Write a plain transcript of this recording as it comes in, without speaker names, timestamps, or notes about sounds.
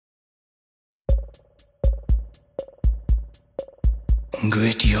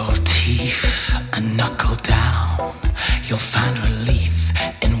Grit your teeth and knuckle down. You'll find relief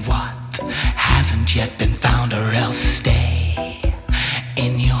in what hasn't yet been found, or else stay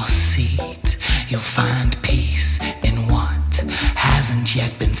in your seat. You'll find peace in what hasn't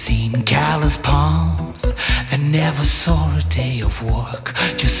yet been seen. Callous palms that never saw a day of work,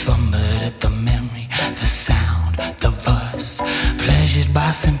 just slumbered at the memory, the sound, the verse, pleasured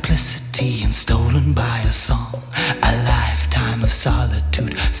by simplicity and stolen by a song. A lifetime of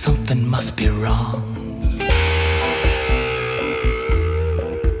solitude, something must be wrong.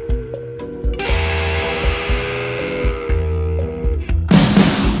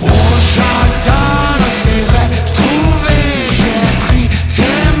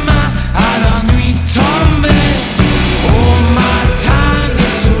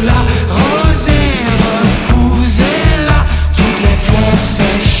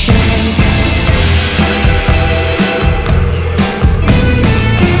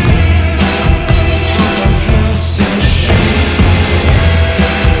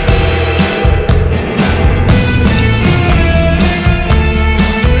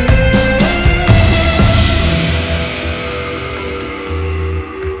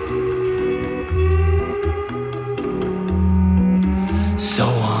 So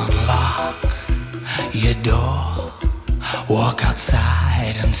unlock your door, walk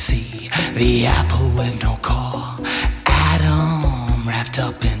outside and see the apple with no core. Adam wrapped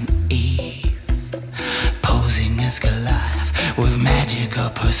up in Eve, posing as Goliath with magic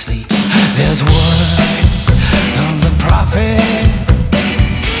up her sleeve. There's words of the prophet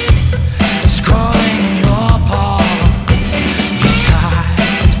scrawling in your palm. You're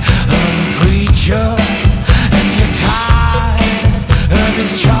tired of the preacher,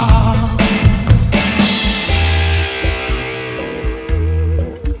 his charm.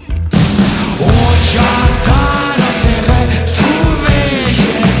 Au jardin s'est retrouvé,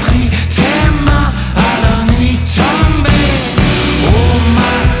 j'ai pris tes mains à la nuit tombée. Au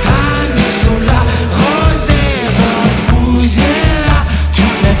matin, sous la rosée, repousez là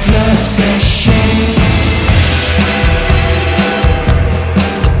toutes les fleurs séchées.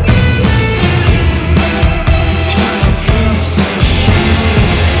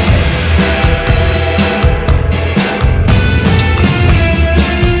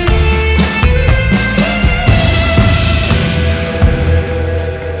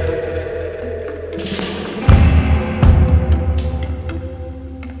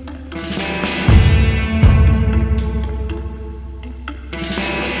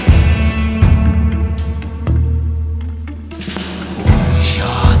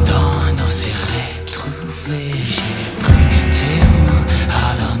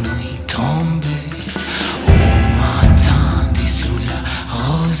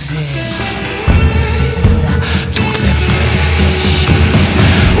 Yeah.